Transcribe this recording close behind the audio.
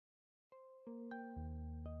Hey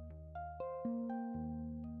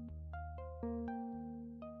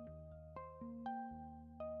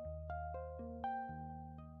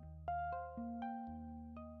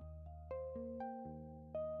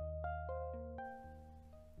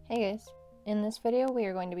guys, in this video we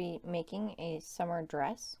are going to be making a summer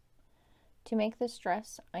dress. To make this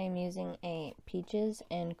dress I am using a peaches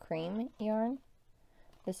and cream yarn.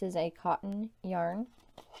 This is a cotton yarn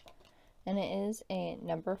and it is a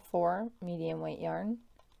number 4 medium weight yarn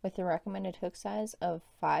with a recommended hook size of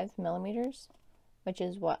 5 millimeters, which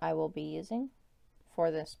is what I will be using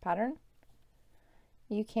for this pattern.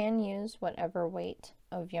 You can use whatever weight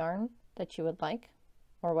of yarn that you would like,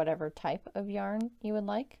 or whatever type of yarn you would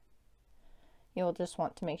like. You will just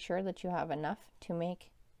want to make sure that you have enough to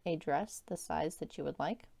make a dress the size that you would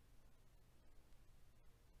like.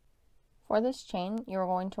 For this chain, you're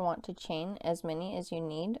going to want to chain as many as you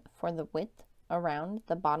need for the width around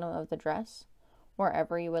the bottom of the dress,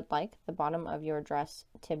 wherever you would like the bottom of your dress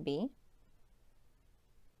to be.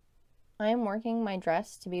 I am working my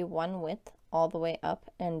dress to be one width all the way up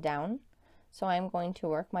and down, so I'm going to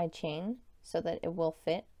work my chain so that it will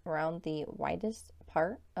fit around the widest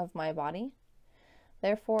part of my body.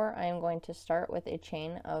 Therefore, I am going to start with a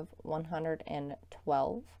chain of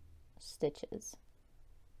 112 stitches.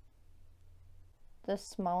 The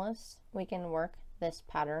smallest we can work this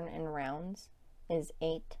pattern in rounds is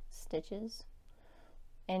 8 stitches,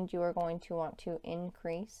 and you are going to want to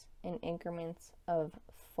increase in increments of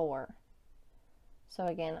 4. So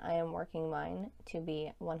again, I am working mine to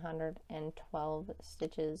be 112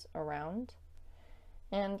 stitches around,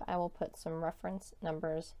 and I will put some reference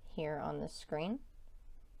numbers here on the screen.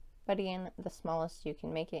 But again, the smallest you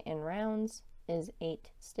can make it in rounds is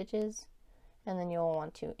 8 stitches, and then you'll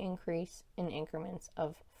want to increase in increments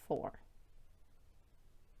of 4.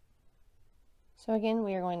 So again,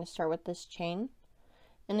 we are going to start with this chain,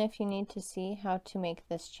 and if you need to see how to make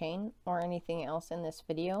this chain or anything else in this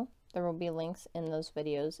video, there will be links in those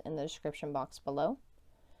videos in the description box below.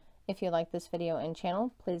 If you like this video and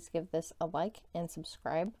channel, please give this a like and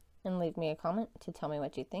subscribe, and leave me a comment to tell me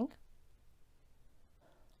what you think.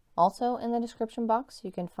 Also in the description box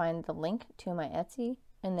you can find the link to my Etsy,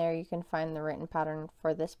 and there you can find the written pattern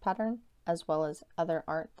for this pattern, as well as other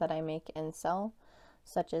art that I make and sell,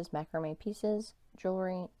 such as macrame pieces,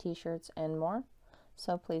 jewelry, t-shirts, and more.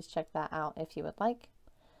 So please check that out if you would like.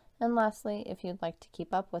 And lastly, if you'd like to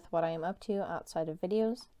keep up with what I am up to outside of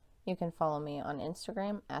videos, you can follow me on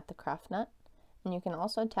Instagram at @thecraftnut, and you can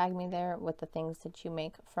also tag me there with the things that you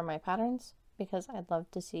make for my patterns, because I'd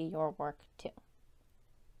love to see your work too.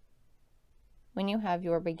 When you have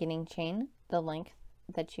your beginning chain, the length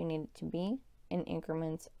that you need it to be in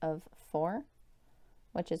increments of 4,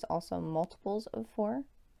 which is also multiples of 4,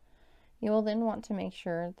 you will then want to make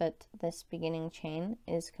sure that this beginning chain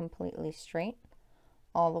is completely straight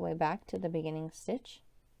all the way back to the beginning stitch.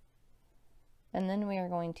 And then we are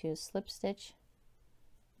going to slip stitch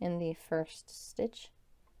in the first stitch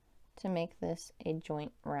to make this a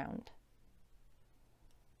joint round.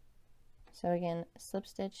 So again, slip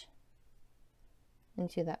stitch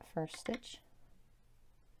into that first stitch,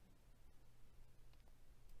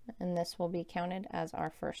 and this will be counted as our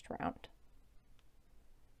first round.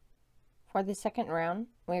 For the second round,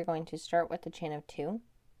 we are going to start with the chain of 2,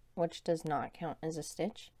 which does not count as a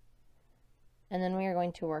stitch, and then we are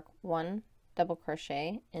going to work 1 double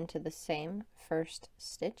crochet into the same first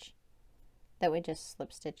stitch that we just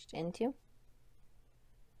slip stitched into,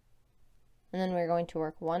 and then we're going to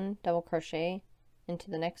work 1 double crochet into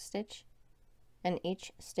the next stitch, and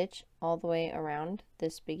each stitch all the way around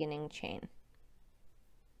this beginning chain.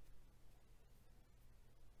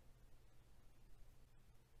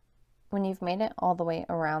 When you've made it all the way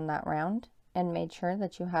around that round and made sure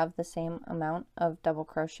that you have the same amount of double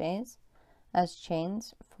crochets as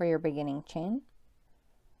chains for your beginning chain,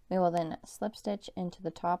 we will then slip stitch into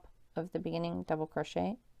the top of the beginning double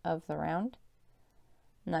crochet of the round,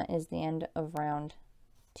 and that is the end of round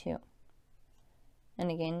 2.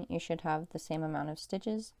 And again, you should have the same amount of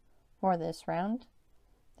stitches for this round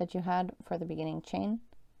that you had for the beginning chain.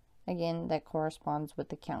 Again, that corresponds with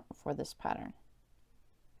the count for this pattern.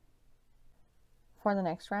 For the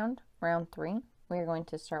next round, round 3, we are going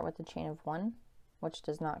to start with the chain of 1, which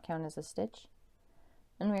does not count as a stitch,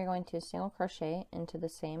 and we are going to single crochet into the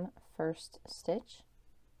same first stitch,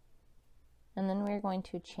 and then we are going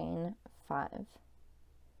to chain 5.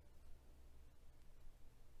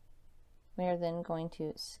 We are then going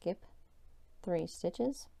to skip 3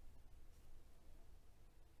 stitches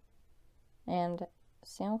and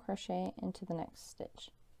single crochet into the next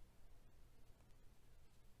stitch.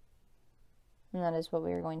 And that is what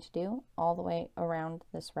we are going to do all the way around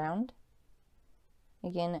this round.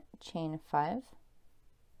 Again, chain 5.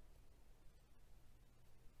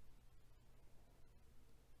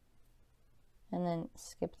 And then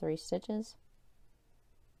skip 3 stitches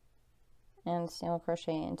and single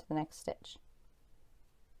crochet into the next stitch.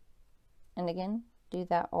 And again, do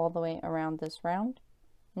that all the way around this round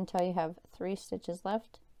until you have 3 stitches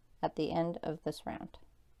left at the end of this round.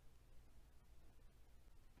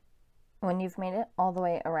 When you've made it all the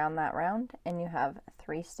way around that round and you have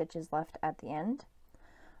 3 stitches left at the end,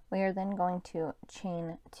 we are then going to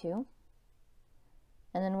chain 2,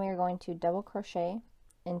 and then we are going to double crochet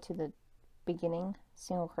into the beginning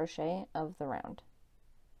single crochet of the round.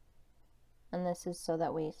 And this is so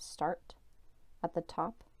that we start at the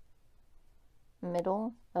top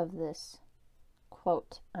middle of this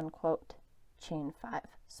quote unquote chain 5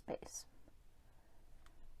 space.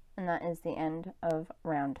 And that is the end of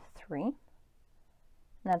round 3.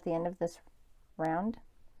 And at the end of this round,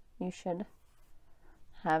 you should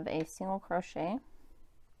have a single crochet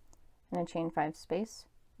and a chain 5 space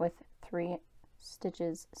with 3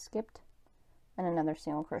 stitches skipped and another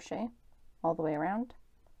single crochet all the way around,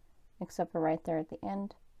 except for right there at the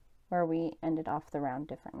end where we ended off the round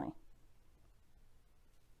differently.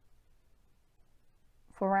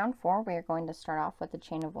 For round 4, we are going to start off with a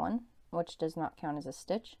chain of 1, which does not count as a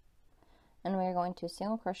stitch, and we are going to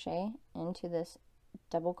single crochet into this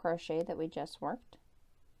double crochet that we just worked.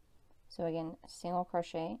 So again, single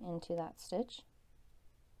crochet into that stitch,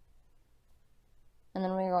 and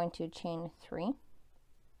then we are going to chain 3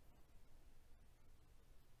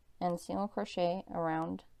 and single crochet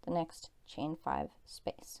around the next chain 5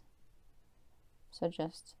 space. So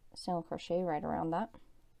just single crochet right around that.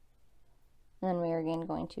 And then we are again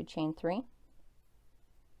going to chain 3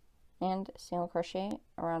 and single crochet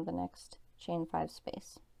around the next chain 5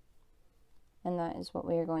 space. And that is what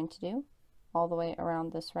we are going to do all the way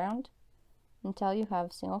around this round until you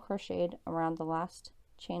have single crocheted around the last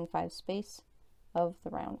chain 5 space of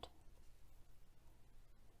the round.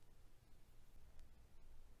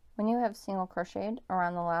 When you have single crocheted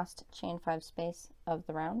around the last chain 5 space of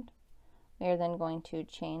the round, we are then going to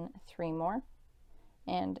chain 3 more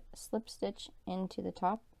and slip stitch into the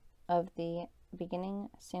top of the beginning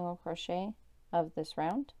single crochet of this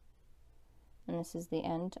round. And this is the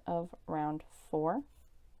end of round 4.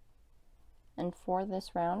 And for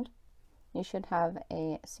this round, you should have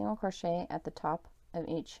a single crochet at the top of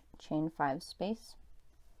each chain 5 space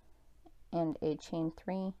and a chain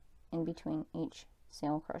 3 in between each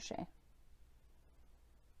single crochet.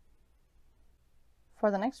 For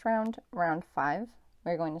the next round, round 5,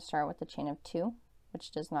 we're going to start with a chain of 2,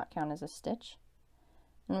 which does not count as a stitch,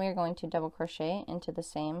 and we are going to double crochet into the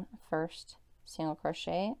same first single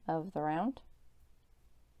crochet of the round,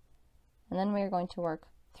 and then we are going to work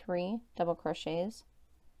 3 double crochets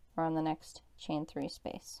around the next chain 3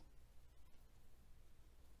 space.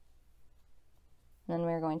 And then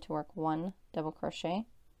we are going to work 1 double crochet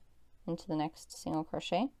into the next single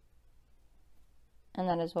crochet, and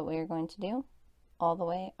that is what we are going to do all the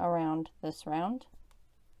way around this round,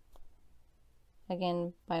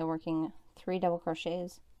 again by working 3 double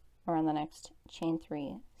crochets around the next chain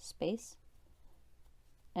 3 space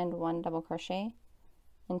and 1 double crochet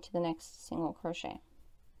into the next single crochet,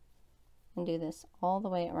 and do this all the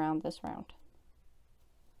way around this round.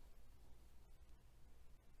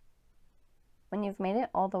 When you've made it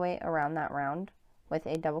all the way around that round with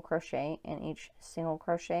a double crochet in each single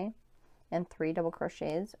crochet and 3 double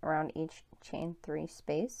crochets around each chain 3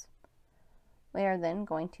 space, we are then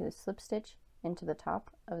going to slip stitch into the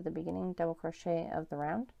top of the beginning double crochet of the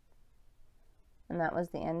round, and that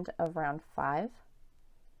was the end of round 5.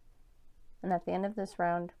 And at the end of this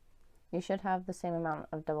round, you should have the same amount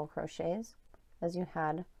of double crochets as you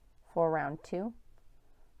had for round 2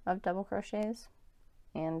 of double crochets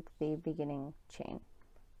and the beginning chain,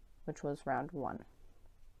 which was round 1.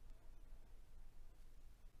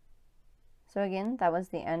 So again, that was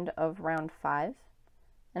the end of round 5,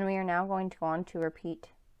 and we are now going to go on to repeat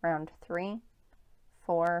round 3,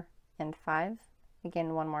 4, and 5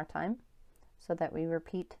 again one more time, so that we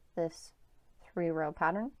repeat this 3-row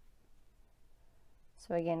pattern.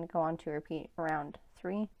 So again, go on to repeat round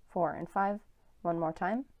 3, 4, and 5 one more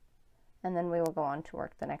time, and then we will go on to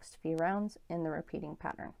work the next few rounds in the repeating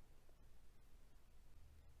pattern.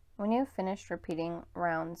 When you've finished repeating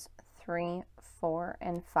rounds 3, 4,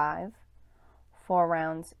 and 5 for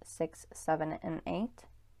rounds 6, 7, and 8,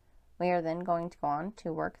 we are then going to go on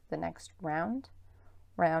to work the next round,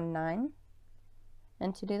 round 9.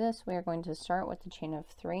 And to do this, we are going to start with the chain of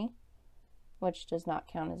 3, which does not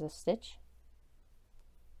count as a stitch.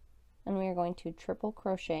 and we are going to triple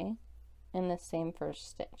crochet in the same first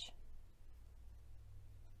stitch.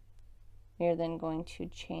 We are then going to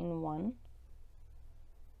chain 1,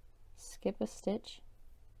 skip a stitch,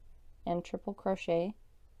 and triple crochet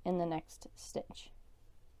in the next stitch.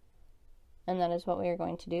 And that is what we are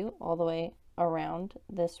going to do all the way around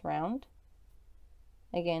this round.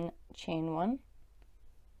 Again, chain 1,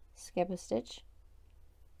 skip a stitch,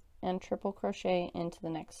 and triple crochet into the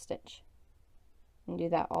next stitch. And do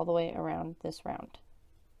that all the way around this round.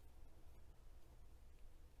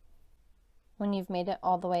 When you've made it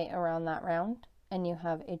all the way around that round and you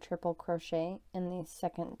have a triple crochet in the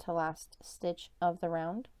second to last stitch of the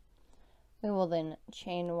round, we will then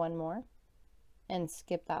chain 1 more and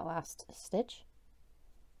skip that last stitch,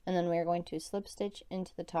 and then we are going to slip stitch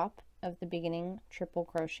into the top of the beginning triple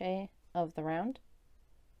crochet of the round,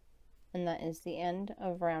 and that is the end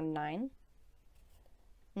of round 9.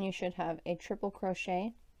 And you should have a triple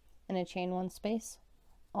crochet and a chain 1 space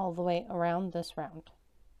all the way around this round.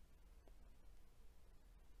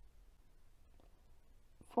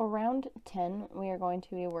 For round 10, we are going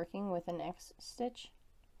to be working with an X stitch.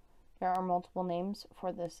 There are multiple names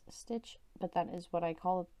for this stitch, but that is what I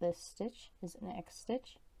call this stitch, is an X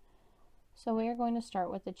stitch. So we are going to start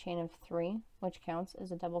with a chain of 3, which counts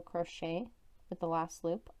as a double crochet with the last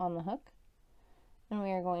loop on the hook. And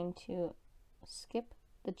we are going to skip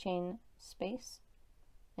the chain space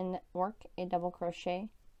and work a double crochet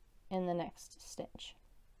in the next stitch.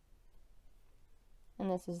 And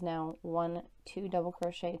this is now 1, 2 double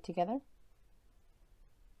crochet together.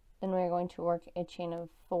 Then we're going to work a chain of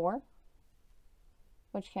 4,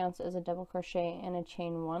 which counts as a double crochet and a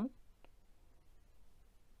chain 1.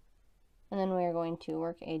 And then we are going to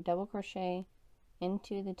work a double crochet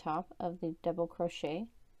into the top of the double crochet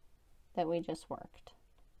that we just worked.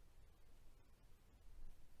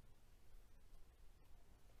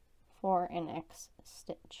 For an X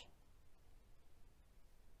stitch.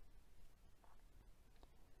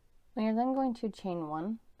 We are then going to chain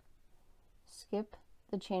 1, skip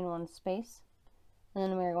the chain 1 space, and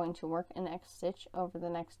then we are going to work an X stitch over the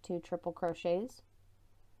next 2 triple crochets.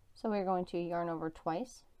 So we are going to yarn over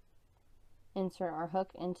twice, insert our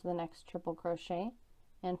hook into the next triple crochet,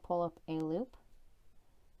 and pull up a loop.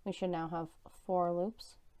 We should now have 4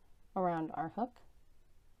 loops around our hook.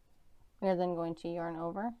 We are then going to yarn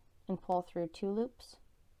over and pull through 2 loops,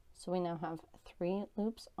 so we now have 3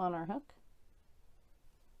 loops on our hook.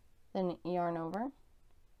 Then yarn over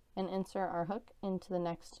and insert our hook into the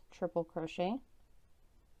next triple crochet,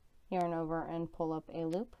 yarn over and pull up a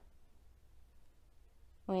loop.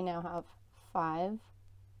 We now have 5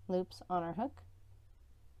 loops on our hook,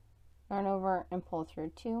 yarn over and pull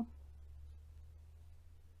through 2,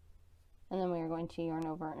 and then we are going to yarn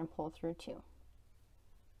over and pull through 2.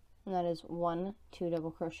 And that is 1, 2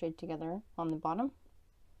 double crochet together on the bottom,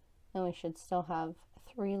 and we should still have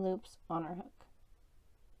 3 loops on our hook.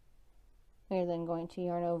 We are then going to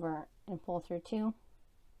yarn over and pull through 2,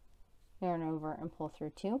 yarn over and pull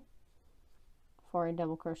through 2 for a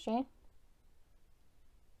double crochet,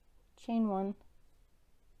 chain 1,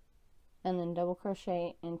 and then double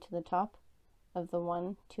crochet into the top of the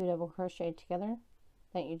 1, 2 double crochet together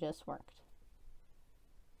that you just worked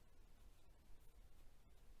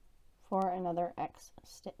for another X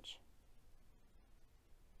stitch.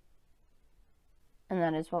 And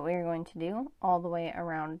that is what we are going to do all the way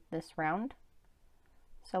around this round.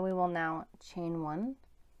 So we will now chain 1,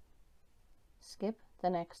 skip the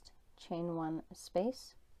next chain 1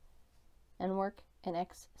 space, and work an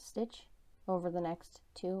X stitch over the next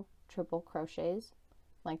 2 triple crochets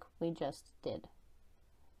like we just did.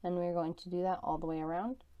 And we're going to do that all the way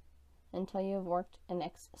around until you have worked an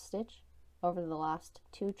X stitch over the last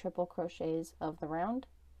 2 triple crochets of the round,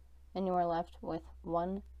 and you are left with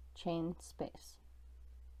 1 chain space.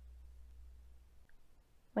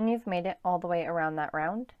 When you've made it all the way around that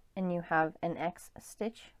round and you have an X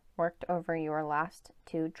stitch worked over your last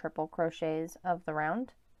 2 triple crochets of the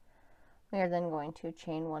round, we are then going to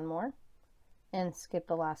chain 1 more and skip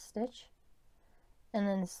the last stitch, and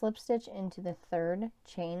then slip stitch into the 3rd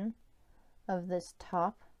chain of this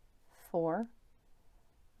top 4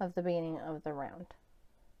 of the beginning of the round.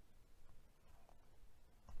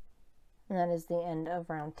 And that is the end of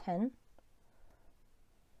round 10.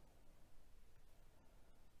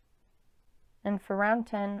 And for round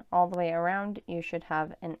 10, all the way around, you should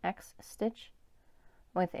have an X stitch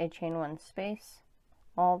with a chain 1 space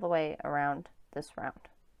all the way around this round.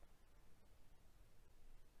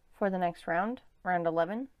 For the next round, round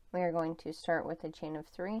 11, we are going to start with a chain of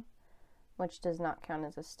 3, which does not count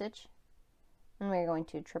as a stitch, and we are going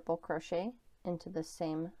to triple crochet into the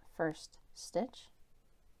same first stitch.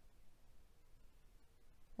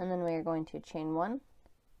 and then we are going to chain 1,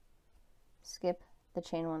 skip the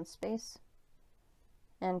chain 1 space,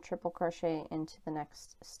 and triple crochet into the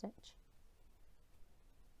next stitch.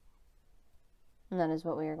 And that is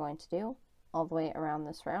what we are going to do all the way around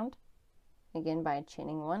this round, again by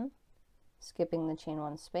chaining 1, skipping the chain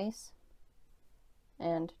 1 space,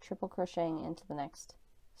 and triple crocheting into the next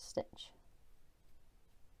stitch.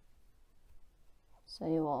 So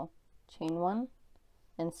you will chain 1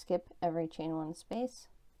 and skip every chain 1 space,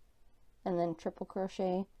 and then triple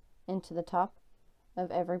crochet into the top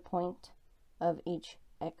of every point of each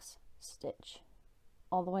X stitch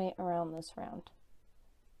all the way around this round.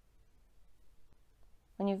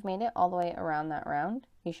 When you've made it all the way around that round,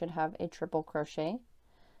 you should have a triple crochet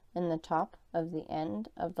in the top of the end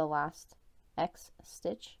of the last X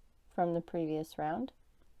stitch from the previous round,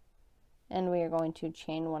 and we are going to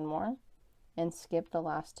chain 1 more and skip the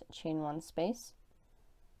last chain 1 space,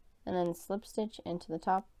 and then slip stitch into the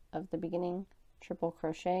top of the beginning triple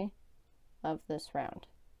crochet of this round.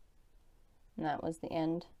 And that was the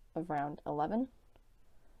end of round 11.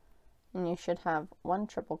 And you should have 1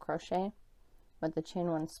 triple crochet with the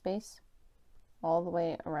chain 1 space all the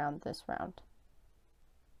way around this round.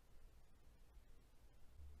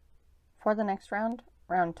 For the next round,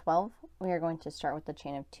 round 12, we are going to start with the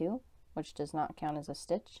chain of 2, which does not count as a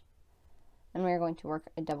stitch, and we are going to work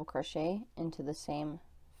a double crochet into the same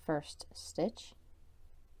first stitch,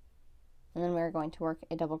 and then we are going to work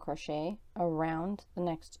a double crochet around the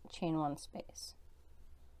next chain 1 space,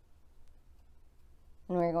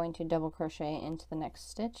 and we're going to double crochet into the next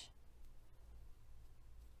stitch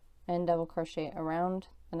and double crochet around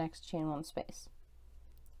the next chain 1 space,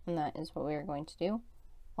 and that is what we are going to do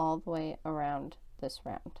all the way around this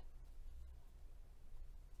round.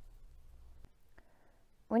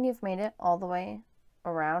 When you've made it all the way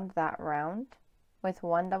around that round with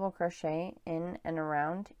 1 double crochet in and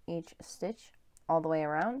around each stitch all the way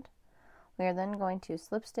around, we are then going to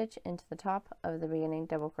slip stitch into the top of the beginning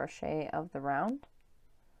double crochet of the round,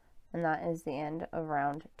 and that is the end of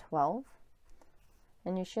round 12.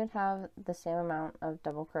 And you should have the same amount of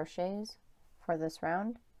double crochets for this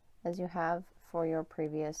round as you have for your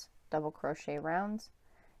previous double crochet rounds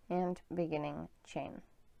and beginning chain.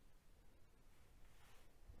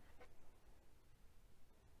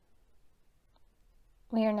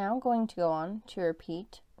 We are now going to go on to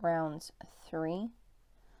repeat rounds 3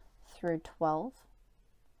 through 12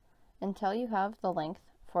 until you have the length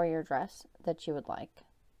for your dress that you would like.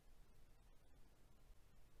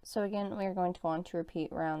 So again, we are going to go on to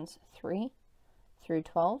repeat rounds 3 through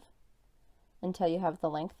 12 until you have the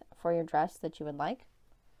length for your dress that you would like.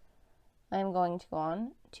 I am going to go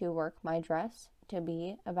on to work my dress to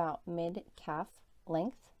be about mid-calf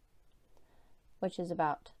length, which is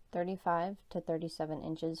about 35 to 37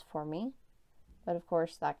 inches for me, but of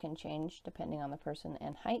course that can change depending on the person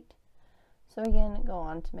and height. So again, go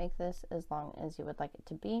on to make this as long as you would like it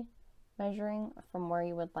to be, measuring from where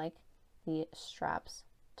you would like the straps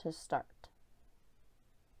to start.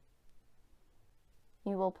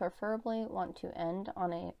 You will preferably want to end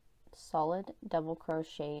on a solid double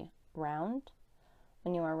crochet round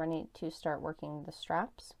when you are ready to start working the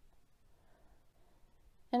straps.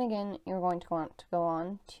 And again, you're going to want to go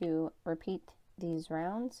on to repeat these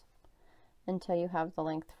rounds until you have the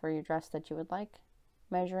length for your dress that you would like,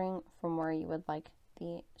 measuring from where you would like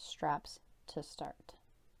the straps to start.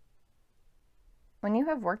 When you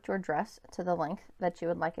have worked your dress to the length that you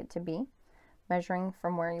would like it to be, measuring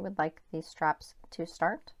from where you would like the straps to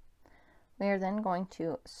start, we are then going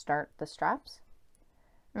to start the straps.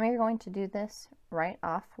 And we are going to do this right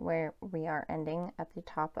off where we are ending at the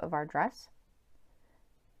top of our dress.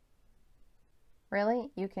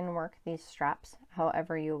 Really, you can work these straps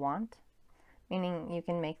however you want, meaning you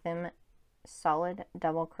can make them solid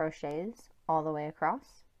double crochets all the way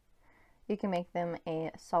across. You can make them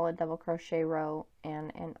a solid double crochet row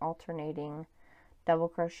and an alternating double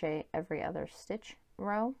crochet every other stitch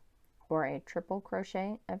row, or a triple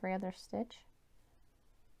crochet every other stitch.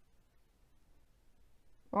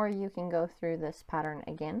 Or you can go through this pattern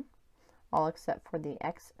again, all except for the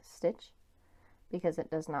X stitch, because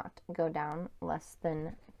it does not go down less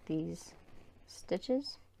than these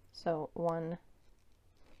stitches. So 1,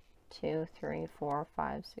 2, 3, 4,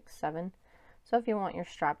 5, 6, 7. So if you want your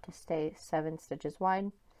strap to stay 7 stitches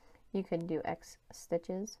wide, you could do X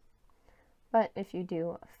stitches. But if you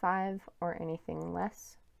do 5 or anything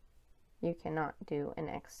less, you cannot do an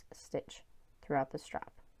X stitch throughout the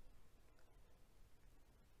strap.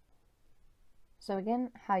 So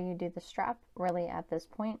again, how you do the strap really at this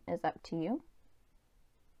point is up to you.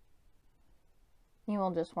 You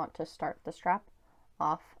will just want to start the strap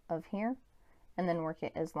off of here and then work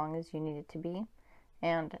it as long as you need it to be,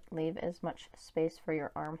 and leave as much space for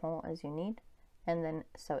your armhole as you need, and then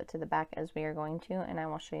sew it to the back as we are going to, and I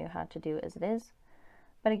will show you how to do as it is.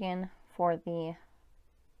 But again, for the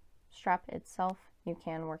strap itself, you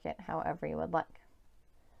can work it however you would like.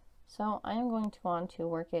 So I am going to go on to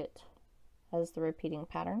work it as the repeating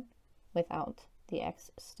pattern without the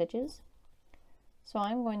X stitches. So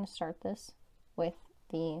I'm going to start this with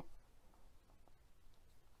the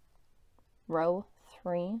row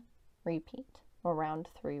 3 repeat, or round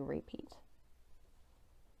 3 repeat.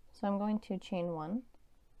 So I'm going to chain 1,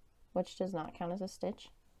 which does not count as a stitch,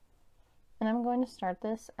 and I'm going to start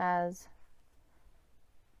this as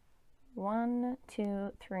 1,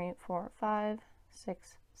 2, 3, 4, 5,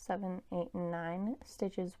 6, 7, 8, 9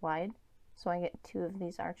 stitches wide, so I get 2 of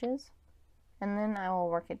these arches, and then I will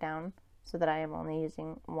work it down so that I am only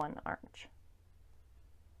using 1 arch.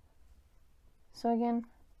 So again,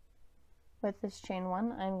 with this chain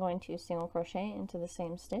 1, I'm going to single crochet into the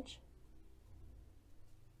same stitch,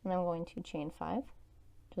 and I'm going to chain 5,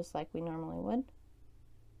 just like we normally would.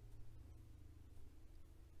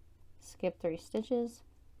 Skip 3 stitches,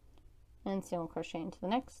 and single crochet into the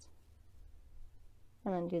next,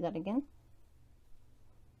 and then do that again.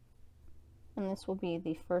 And this will be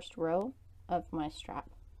the first row of my strap.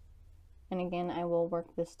 And again, I will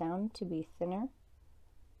work this down to be thinner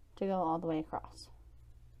to go all the way across.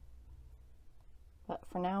 But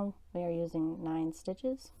for now, we are using 9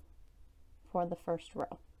 stitches for the first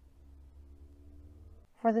row.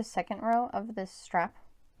 For the second row of this strap,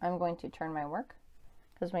 I'm going to turn my work,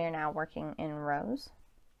 because we are now working in rows.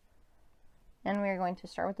 And we are going to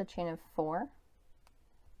start with a chain of 4,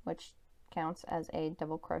 which counts as a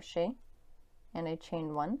double crochet and a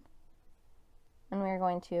chain 1. And we are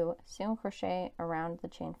going to single crochet around the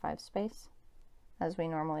chain 5 space as we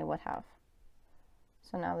normally would have.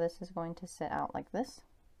 So now this is going to sit out like this.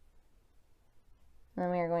 And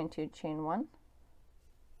then we are going to chain 1,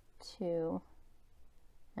 2,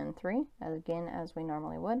 and 3, again as we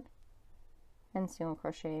normally would, and single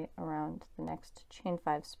crochet around the next chain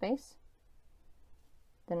 5 space.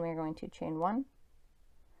 Then we are going to chain 1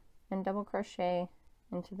 and double crochet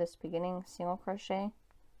into this beginning single crochet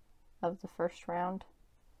of the first round,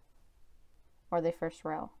 or the first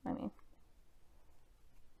row, I mean.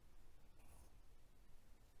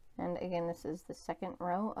 And again, this is the second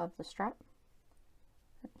row of the strap.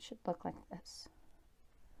 It should look like this.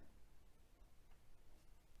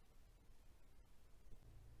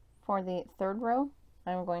 For the third row,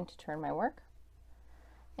 I'm going to turn my work,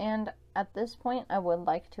 and at this point I would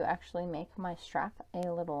like to actually make my strap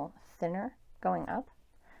a little thinner going up.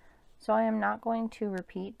 So I am not going to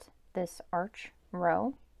repeat this arch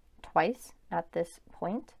row twice at this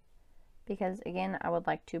point, because again, I would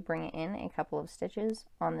like to bring it in a couple of stitches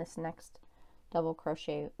on this next double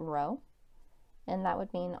crochet row, and that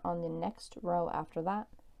would mean on the next row after that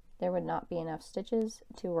there would not be enough stitches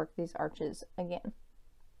to work these arches again.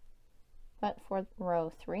 But for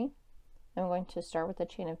row 3, I'm going to start with a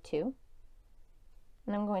chain of 2,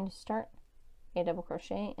 and I'm going to start a double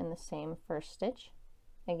crochet in the same first stitch,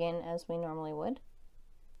 again as we normally would,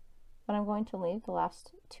 but I'm going to leave the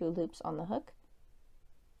last 2 loops on the hook,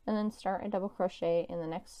 and then start a double crochet in the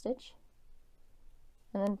next stitch,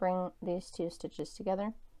 and then bring these 2 stitches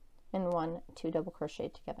together and 1, 2 double crochet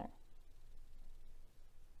together.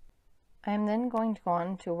 I am then going to go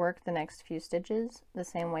on to work the next few stitches the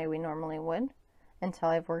same way we normally would until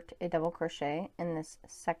I've worked a double crochet in this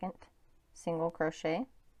second single crochet.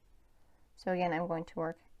 So again, I'm going to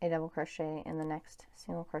work a double crochet in the next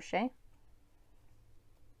single crochet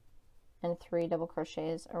and 3 double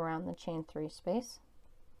crochets around the chain 3 space,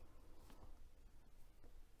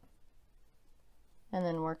 and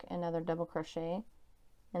then work another double crochet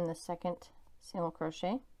in the second single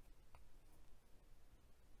crochet,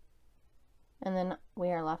 and then we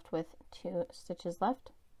are left with 2 stitches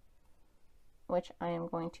left, which I am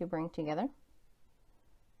going to bring together.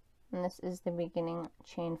 And this is the beginning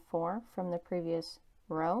chain 4 from the previous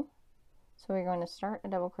row. So we're going to start a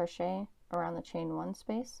double crochet around the chain 1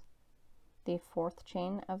 space, the 4th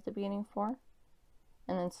chain of the beginning 4,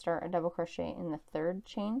 and then start a double crochet in the 3rd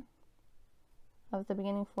chain of the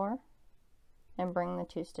beginning 4, and bring the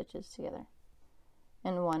 2 stitches together,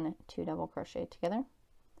 and 1, 2 double crochet together.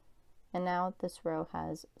 And now this row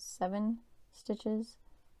has 7 stitches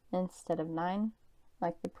instead of 9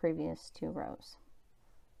 like the previous 2 rows.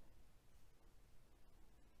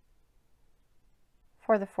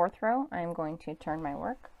 For the 4th row, I am going to turn my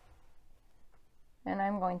work, and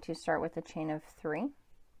I'm going to start with a chain of 3,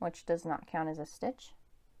 which does not count as a stitch,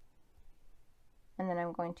 and then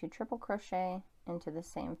I'm going to triple crochet into the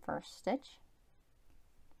same first stitch,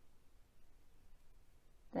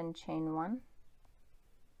 then chain 1,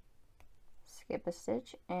 skip a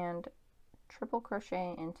stitch, and triple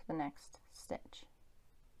crochet into the next stitch.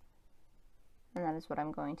 And that is what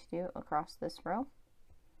I'm going to do across this row.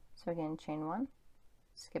 So again, chain 1,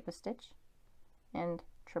 skip a stitch, and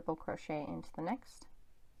triple crochet into the next.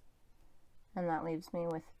 And that leaves me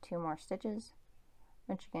with 2 more stitches,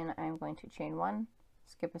 which again I am going to chain 1,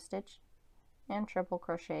 skip a stitch, and triple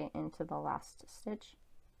crochet into the last stitch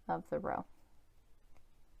of the row,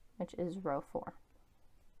 which is row 4.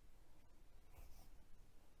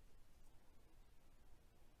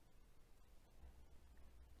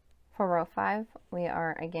 For row 5, we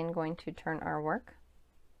are again going to turn our work,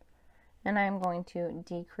 and I am going to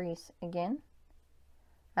decrease again.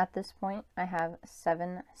 At this point I have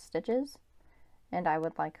 7 stitches, and I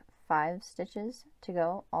would like 5 stitches to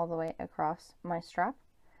go all the way across my strap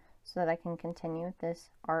so that I can continue this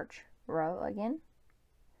arch row again.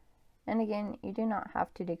 And again, you do not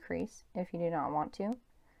have to decrease if you do not want to.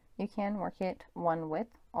 You can work it one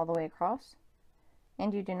width all the way across,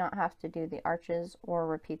 and you do not have to do the arches or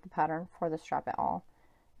repeat the pattern for the strap at all.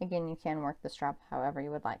 Again, you can work the strap however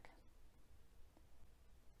you would like.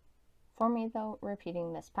 For me though,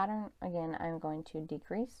 repeating this pattern, again, I'm going to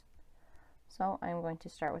decrease. So I'm going to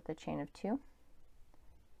start with a chain of 2,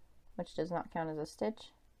 which does not count as a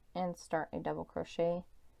stitch, and start a double crochet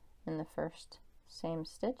in the first same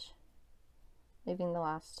stitch, leaving the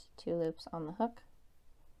last 2 loops on the hook,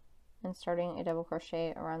 and starting a double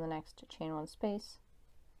crochet around the next chain 1 space,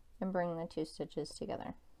 and bring the 2 stitches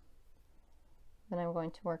together. Then I'm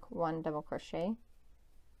going to work 1 double crochet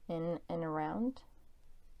in and around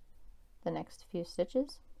the next few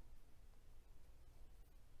stitches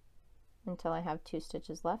until I have 2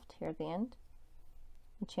 stitches left here at the end,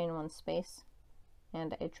 a chain 1 space,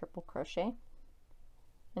 and a triple crochet.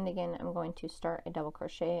 And again, I'm going to start a double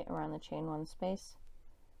crochet around the chain 1 space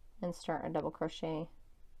and start a double crochet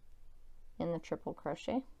in the triple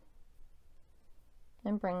crochet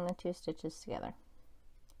and bring the 2 stitches together.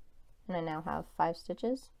 And I now have 5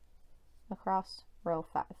 stitches across row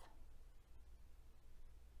 5.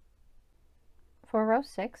 For row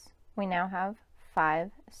 6, we now have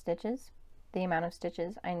 5 stitches, the amount of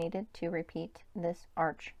stitches I needed to repeat this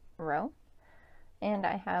arch row. And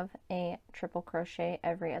I have a triple crochet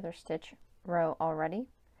every other stitch row already,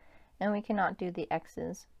 and we cannot do the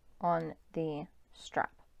X's on the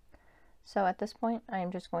strap. So at this point, I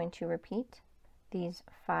am just going to repeat these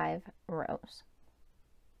 5 rows.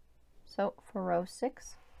 So for row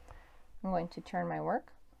 6, I'm going to turn my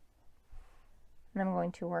work, and I'm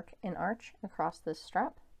going to work an arch across this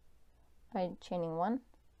strap by chaining 1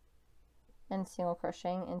 and single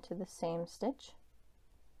crocheting into the same stitch,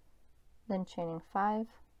 then chaining 5,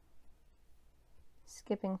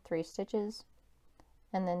 skipping 3 stitches,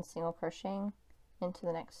 and then single crocheting into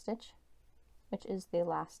the next stitch, which is the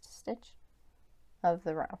last stitch of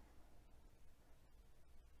the row.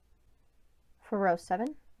 For row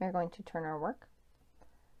 7, we're going to turn our work,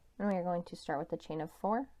 and we are going to start with a chain of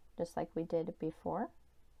 4, just like we did before,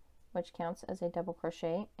 which counts as a double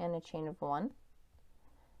crochet and a chain of 1.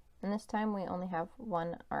 And this time we only have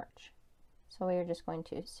 1 arch. So we are just going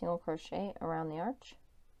to single crochet around the arch,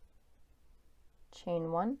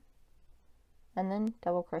 chain 1, and then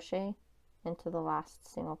double crochet into the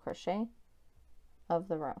last single crochet of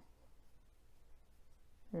the row.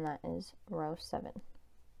 And that is row 7.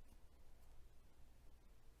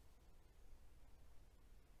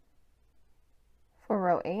 For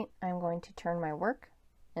row 8, I'm going to turn my work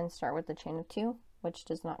and start with the chain of 2, which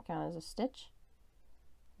does not count as a stitch.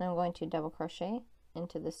 And I'm going to double crochet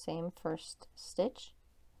into the same first stitch,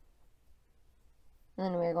 and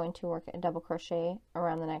then we're going to work a double crochet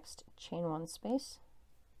around the next chain 1 space,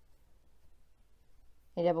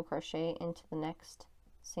 a double crochet into the next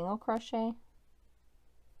single crochet,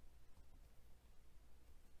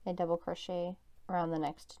 a double crochet around the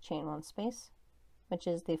next chain 1 space, which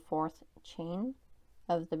is the 4th chain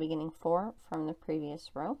of the beginning 4 from the previous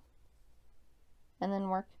row, and then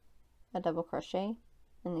work a double crochet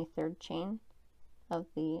in the 3rd chain of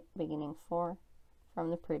the beginning 4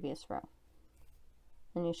 from the previous row.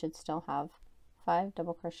 And you should still have 5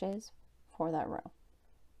 double crochets for that row.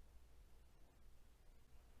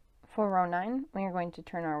 For row 9, we are going to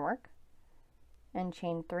turn our work and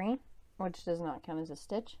chain 3, which does not count as a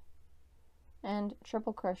stitch, and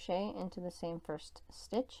triple crochet into the same first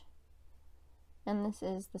stitch. And this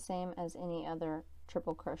is the same as any other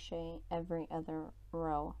triple crochet every other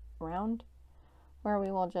row round, where we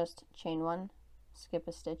will just chain 1, skip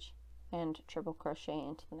a stitch, and triple crochet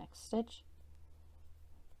into the next stitch,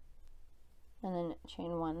 and then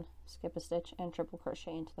chain 1, skip a stitch, and triple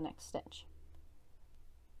crochet into the next stitch.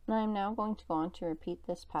 And I'm now going to go on to repeat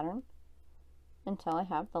this pattern until I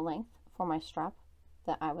have the length for my strap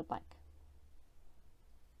that I would like.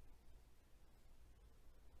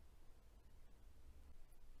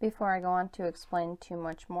 Before I go on to explain too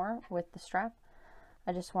much more with the strap,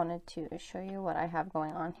 I just wanted to show you what I have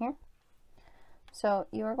going on here. So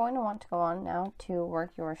you are going to want to go on now to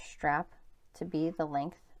work your strap to be the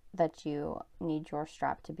length that you need your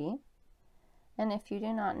strap to be. And if you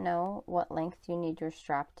do not know what length you need your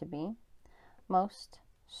strap to be, most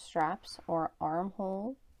straps or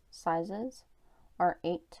armhole sizes are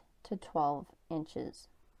 8 to 12 inches,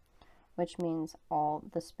 which means all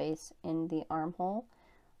the space in the armhole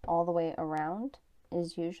all the way around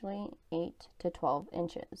is usually 8 to 12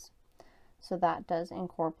 inches. So that does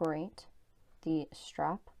incorporate the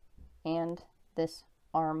strap and this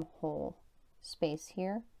armhole space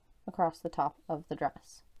here across the top of the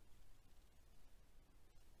dress.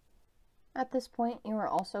 At this point, you are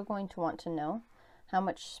also going to want to know how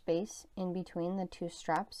much space in between the two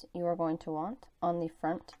straps you are going to want on the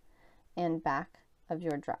front and back of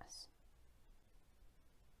your dress.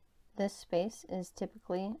 This space is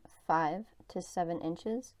typically 5 to 7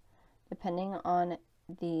 inches, depending on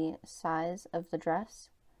the size of the dress,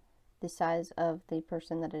 the size of the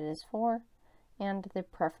person that it is for, and the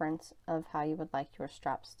preference of how you would like your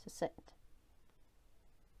straps to sit.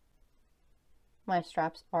 My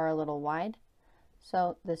straps are a little wide,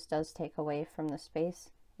 so this does take away from the space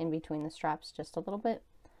in between the straps just a little bit,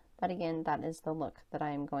 but again, that is the look that I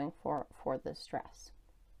am going for this dress.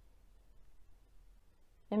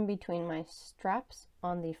 In between my straps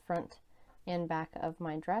on the front and back of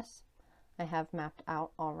my dress, I have mapped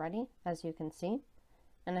out already, as you can see,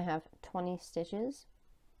 and I have 20 stitches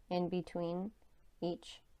in between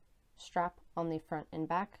each strap on the front and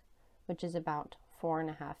back, which is about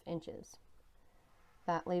 4.5 inches.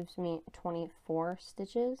 That leaves me 24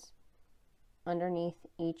 stitches underneath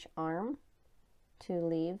each arm to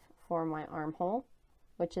leave for my armhole,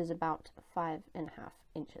 which is about 5.5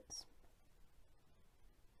 inches.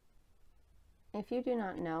 If you do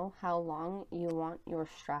not know how long you want your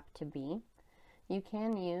strap to be, you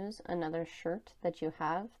can use another shirt that you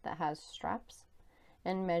have that has straps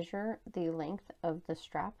and measure the length of the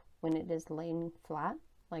strap when it is laying flat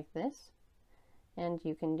like this. And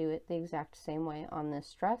you can do it the exact same way on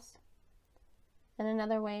this dress. And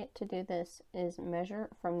another way to do this is measure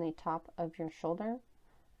from the top of your shoulder,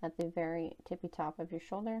 at the very tippy top of your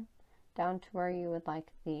shoulder, down to where you would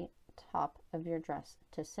like the top of your dress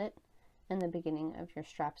to sit and the beginning of your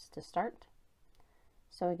straps to start.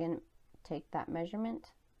 So again, take that measurement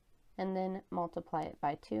and then multiply it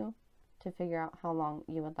by 2 to figure out how long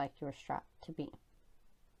you would like your strap to be.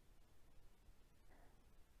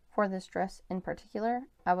 For this dress in particular,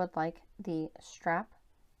 I would like the strap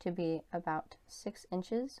to be about 6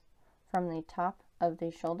 inches from the top of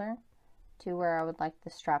the shoulder to where I would like the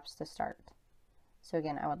straps to start. So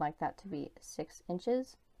again, I would like that to be 6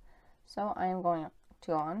 inches. So I am going to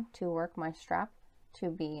go on to work my strap to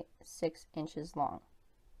be 6 inches long.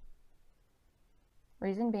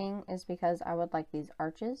 Reason being is because I would like these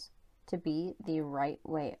arches to be the right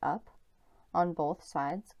way up on both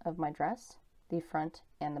sides of my dress, the front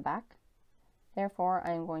and the back. Therefore,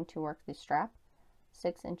 I am going to work the strap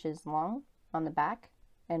 6 inches long on the back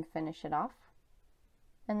and finish it off,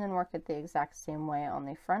 and then work it the exact same way on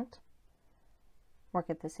the front, work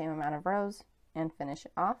it the same amount of rows and finish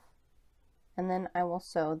it off, and then I will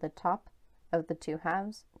sew the top of the two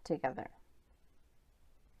halves together.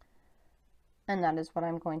 And that is what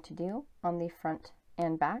I'm going to do on the front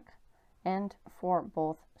and back and for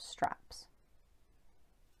both straps.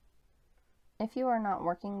 If you are not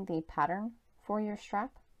working the pattern for your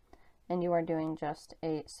strap and you are doing just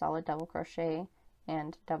a solid double crochet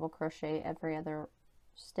and double crochet every other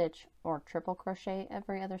stitch or triple crochet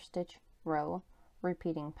every other stitch row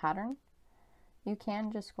repeating pattern, you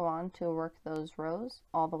can just go on to work those rows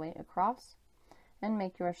all the way across and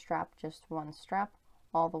make your strap just one strap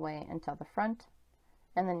all the way until the front,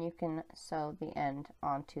 and then you can sew the end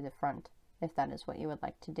onto the front if that is what you would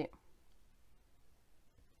like to do.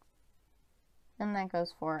 And that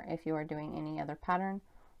goes for if you are doing any other pattern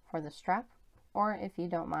for the strap, or if you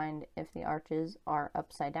don't mind if the arches are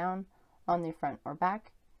upside down on the front or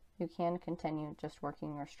back, you can continue just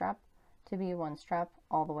working your strap to be one strap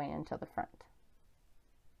all the way until the front.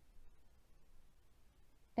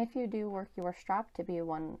 If you do work your strap to be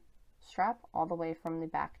one strap all the way from the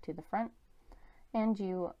back to the front, and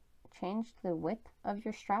you change the width of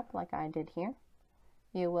your strap like I did here,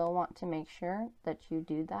 you will want to make sure that you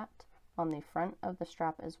do that on the front of the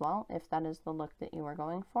strap as well, if that is the look that you are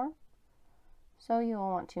going for. So you will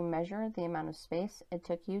want to measure the amount of space it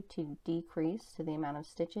took you to decrease to the amount of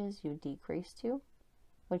stitches you decreased to,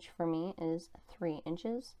 which for me is 3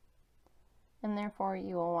 inches. And therefore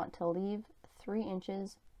you will want to leave 3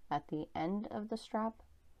 inches at the end of the strap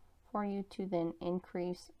for you to then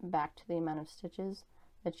increase back to the amount of stitches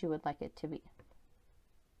that you would like it to be.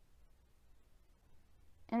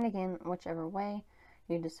 And again, whichever way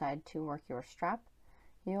you decide to work your strap,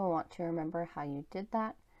 you will want to remember how you did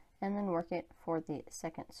that and then work it for the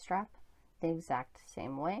second strap the exact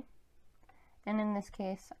same way. And in this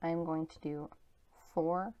case, I'm going to do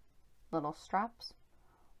 4 little straps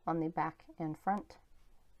on the back and front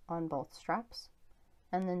on both straps,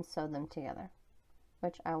 and then sew them together,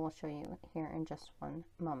 which I will show you here in just one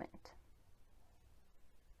moment.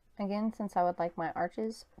 Again, since I would like my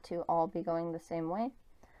arches to all be going the same way,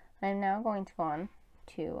 I'm now going to go on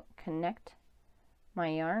to connect my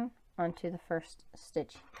yarn onto the first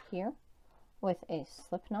stitch here with a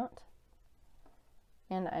slip knot,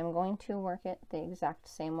 and I'm going to work it the exact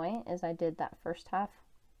same way as I did that first half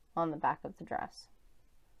on the back of the dress.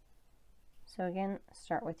 So again,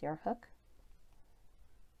 start with your hook,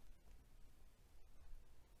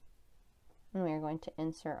 and we are going to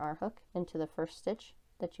insert our hook into the first stitch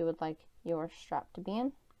that you would like your strap to be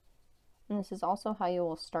in. And this is also how you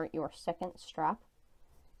will start your second strap,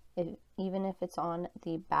 even if it's on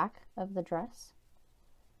the back of the dress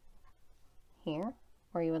here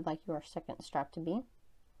where you would like your second strap to be.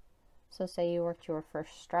 So say you worked your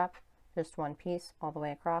first strap just one piece all the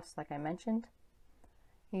way across like I mentioned,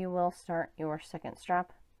 you will start your second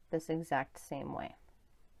strap this exact same way.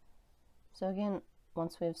 So again,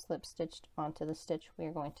 once we've slip stitched onto the stitch we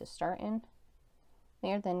are going to start in,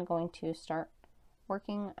 we are then going to start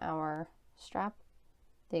working our strap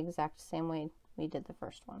the exact same way we did the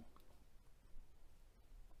first one.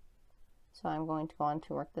 So I'm going to go on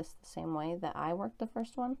to work this the same way that I worked the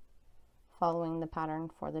first one, following the pattern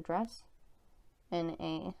for the dress in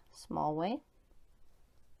a small way.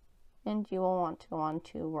 And you will want to go on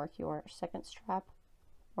to work your second strap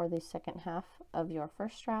or the second half of your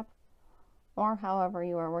first strap, or however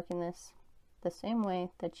you are working this, the same way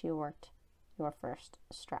that you worked your first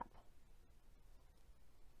strap.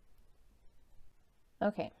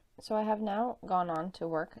 Okay, so I have now gone on to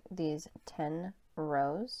work these 10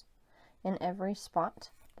 rows in every spot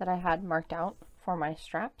that I had marked out for my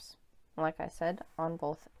straps, like I said, on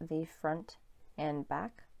both the front and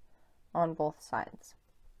back on both sides.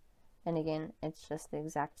 And again, it's just the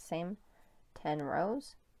exact same 10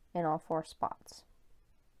 rows in all 4 spots.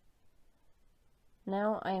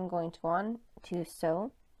 Now I am going to go on to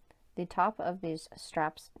sew the top of these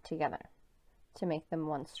straps together to make them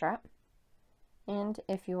one strap. And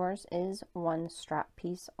if yours is one strap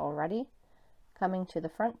piece already coming to the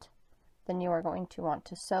front, then you are going to want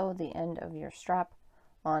to sew the end of your strap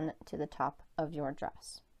on to the top of your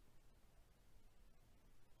dress.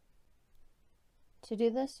 To do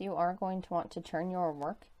this, you are going to want to turn your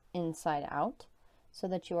work inside out so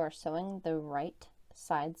that you are sewing the right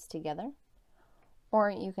sides together, or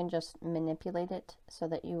you can just manipulate it so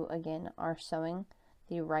that you again are sewing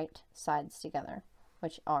the right sides together,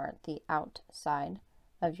 which are the outside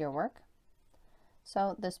of your work.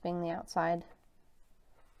 So this being the outside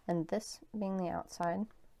and this being the outside,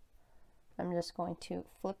 I'm just going to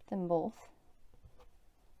flip them both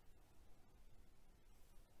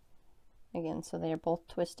again so they are both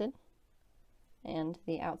twisted and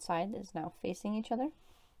the outside is now facing each other.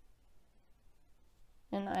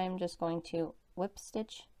 And I'm just going to whip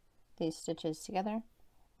stitch these stitches together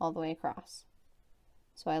all the way across.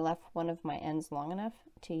 So I left one of my ends long enough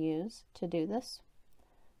to use to do this.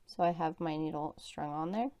 So I have my needle strung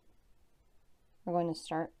on there. We're going to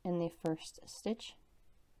start in the first stitch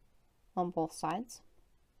on both sides.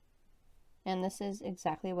 And this is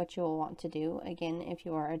exactly what you will want to do. Again, if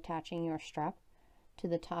you are attaching your strap to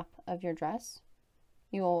the top of your dress,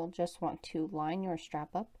 you will just want to line your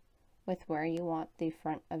strap up with where you want the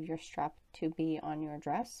front of your strap to be on your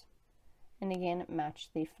dress. And again, match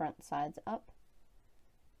the front sides up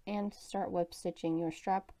and start whip stitching your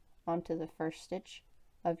strap onto the first stitch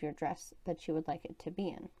of your dress that you would like it to be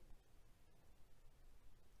in.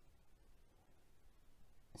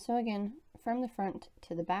 So again, from the front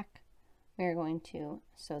to the back, we are going to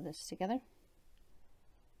sew this together.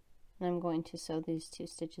 And I'm going to sew these 2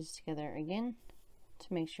 stitches together again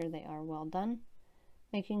to make sure they are well done,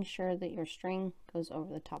 making sure that your string goes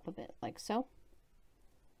over the top of it like so.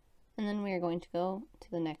 And then we are going to go to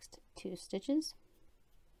the next 2 stitches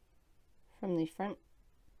from the front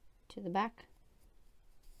to the back,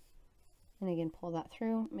 and again pull that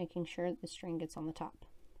through, making sure the string gets on the top.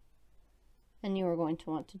 And you are going to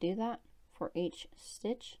want to do that for each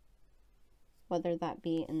stitch, whether that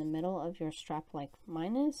be in the middle of your strap like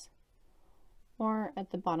mine is, or at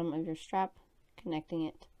the bottom of your strap, connecting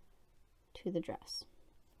it to the dress.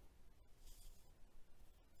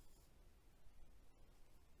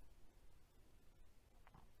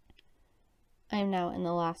 I am now in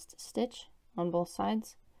the last stitch on both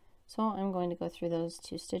sides, so I'm going to go through those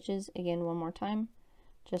 2 stitches again one more time,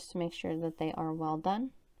 just to make sure that they are well done.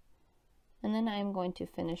 And then I'm going to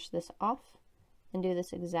finish this off and do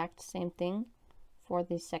this exact same thing for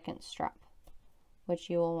the second strap, which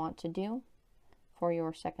you will want to do for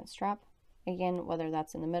your second strap, again, whether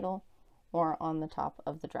that's in the middle or on the top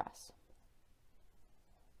of the dress.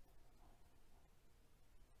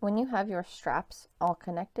 When you have your straps all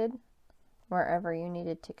connected, wherever you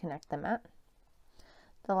needed to connect them at,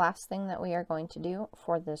 the last thing that we are going to do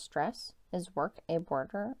for this dress is work a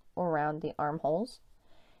border around the armholes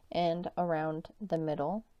and around the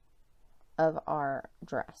middle of our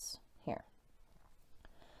dress here.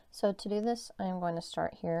 So to do this, I'm going to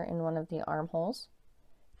start here in one of the armholes.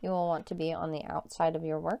 You will want to be on the outside of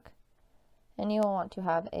your work, and you will want to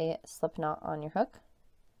have a slip knot on your hook,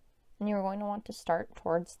 and you're going to want to start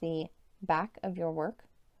towards the back of your work.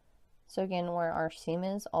 So again, where our seam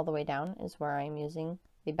is all the way down is where I'm using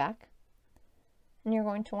the back. And you're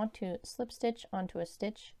going to want to slip stitch onto a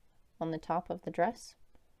stitch on the top of the dress,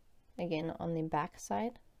 again on the back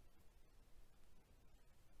side.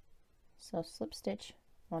 So slip stitch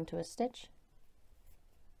onto a stitch,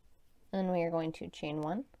 and then we are going to chain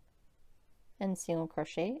 1 and single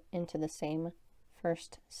crochet into the same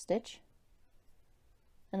first stitch,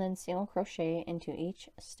 and then single crochet into each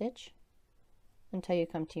stitch until you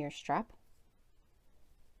come to your strap.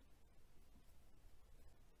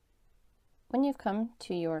 When you've come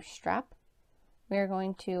to your strap, we are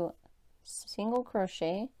going to single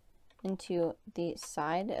crochet into the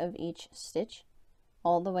side of each stitch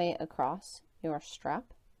all the way across your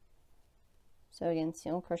strap. So again,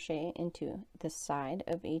 single crochet into the side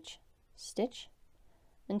of each stitch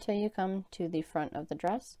until you come to the front of the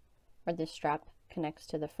dress where the strap connects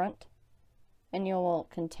to the front, and you will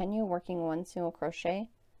continue working 1 single crochet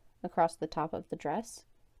across the top of the dress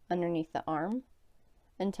underneath the arm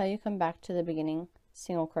until you come back to the beginning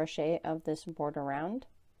single crochet of this border round,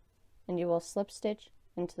 and you will slip stitch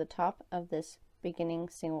into the top of this beginning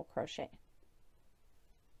single crochet.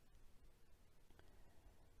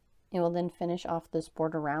 You will then finish off this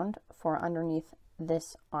border round for underneath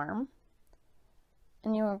this arm,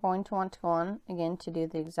 and you are going to want to go on again to do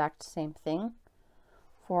the exact same thing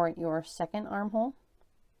for your second armhole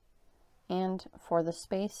and for the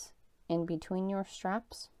space in between your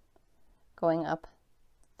straps, going up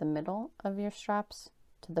the middle of your straps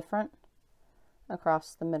to the front,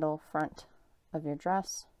 across the middle front of your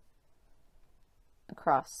dress,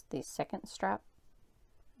 across the second strap,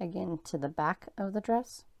 again to the back of the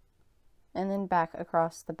dress, and then back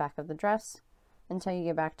across the back of the dress until you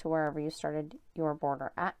get back to wherever you started your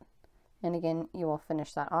border at. And again, you will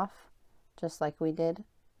finish that off just like we did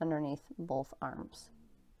underneath both arms.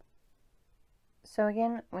 So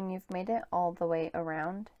again, when you've made it all the way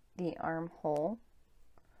around the armhole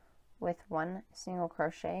with 1 single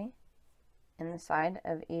crochet in the side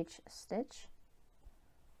of each stitch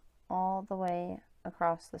all the way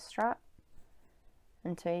across the strap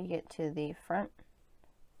until you get to the front,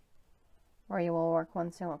 where you will work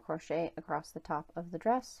 1 single crochet across the top of the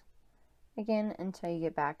dress, again until you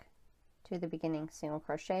get back to the beginning single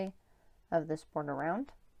crochet of this border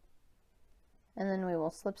round, and then we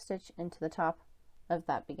will slip stitch into the top of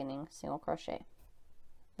that beginning single crochet.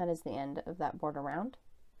 That is the end of that border round,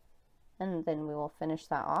 and then we will finish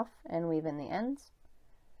that off and weave in the ends,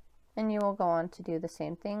 and you will go on to do the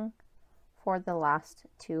same thing for the last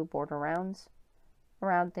 2 border rounds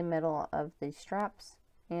around the middle of the straps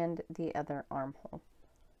and the other armhole.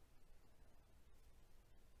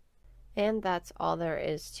 And that's all there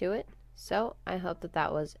is to it. So I hope that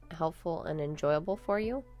that was helpful and enjoyable for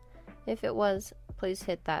you. If it was, please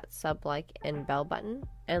hit that sub, like, and bell button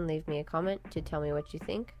and leave me a comment to tell me what you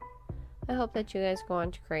think. I hope that you guys go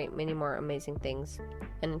on to create many more amazing things.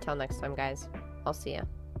 And until next time, guys, I'll see ya.